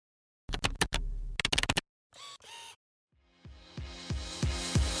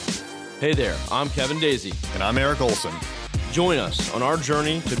Hey there, I'm Kevin Daisey. And I'm Erik Olson. Join us on our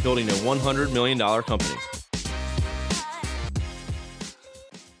journey to building a $100 million company.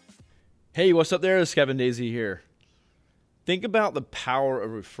 Hey, what's up there? It's Kevin Daisey here. Think about the power of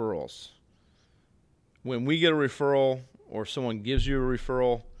referrals. When we get a referral or someone gives you a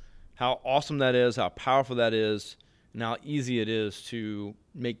referral, how awesome that is, how powerful that is, and how easy it is to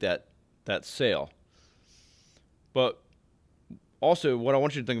make that sale. But also, what I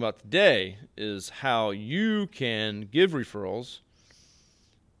want you to think about today is how you can give referrals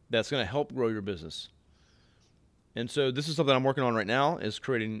that's going to help grow your business. And so this is something I'm working on right now, is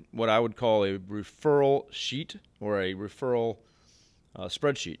creating what I would call a referral sheet or a referral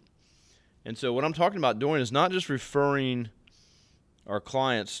spreadsheet. And so what I'm talking about doing is not just referring our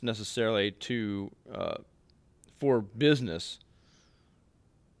clients necessarily to for business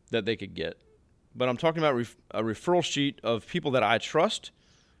that they could get, but I'm talking about a referral sheet of people that I trust,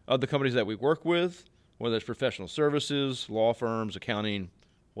 of the companies that we work with, whether it's professional services, law firms, accounting,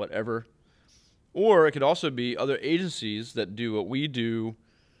 whatever. Or it could also be other agencies that do what we do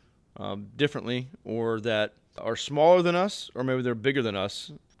differently, or that are smaller than us, or maybe they're bigger than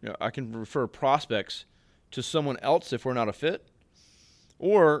us. You know, I can refer prospects to someone else if we're not a fit.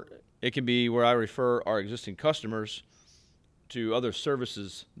 Or it can be where I refer our existing customers to other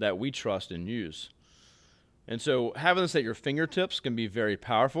services that we trust and use. And so having this at your fingertips can be very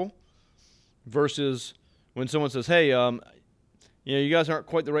powerful, versus when someone says, hey, you guys aren't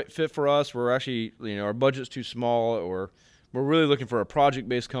quite the right fit for us. We're actually, our budget's too small, or we're really looking for a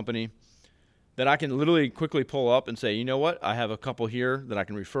project-based company, that I can literally quickly pull up and say, you know what, I have a couple here that I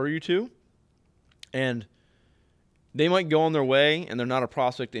can refer you to. And they might go on their way and they're not a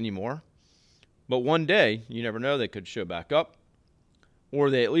prospect anymore. But one day, you never know, they could show back up, or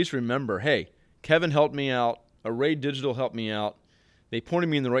they at least remember, hey, Kevin helped me out, Array Digital helped me out, they pointed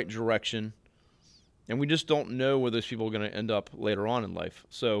me in the right direction, and we just don't know where those people are going to end up later on in life.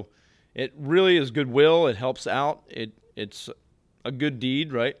 So it really is goodwill. It helps out. It's a good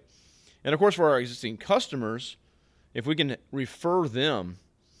deed, right? And, of course, for our existing customers, if we can refer them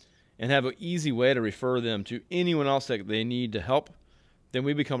and have an easy way to refer them to anyone else that they need to help, then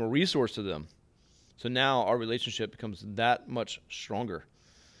we become a resource to them. So now our relationship becomes that much stronger.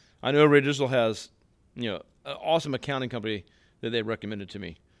 I know Array Digital has, an awesome accounting company that they recommended to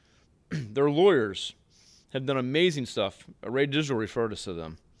me. Their lawyers have done amazing stuff. Array Digital referred us to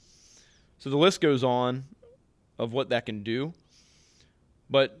them. So the list goes on of what that can do.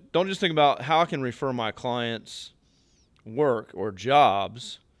 But don't just think about how I can refer my clients' work or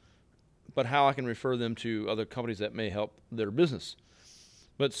jobs, but how I can refer them to other companies that may help their business.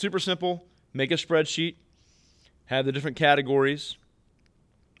 But super simple. Make a spreadsheet, have the different categories,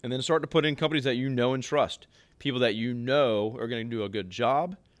 and then start to put in companies that you know and trust, people that you know are going to do a good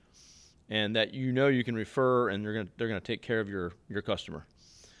job, and that you know you can refer, and they're going to take care of your customer.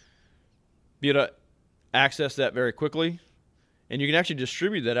 Be able to access that very quickly, and you can actually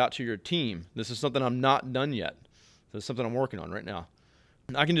distribute that out to your team. This is something I'm not done yet. This is something I'm working on right now.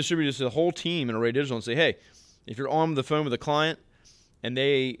 I can distribute this to the whole team in Array Digital and say, hey, if you're on the phone with a client and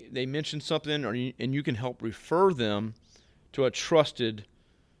they mention something, and you can help refer them to a trusted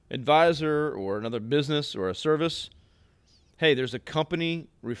advisor or another business or a service, hey, there's a company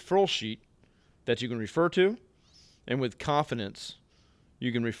referral sheet that you can refer to, and with confidence,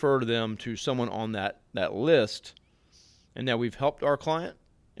 you can refer to them to someone on that list, and now we've helped our client,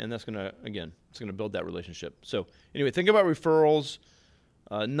 and that's going to, again, it's going to build that relationship. So anyway, think about referrals,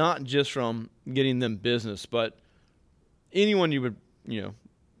 not just from getting them business, but anyone you would,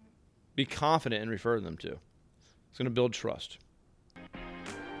 be confident in referring them to. It's going to build trust.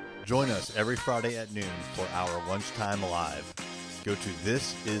 Join us every Friday at noon for our Lunchtime Live. Go to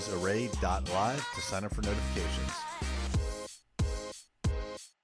thisisarray.live to sign up for notifications.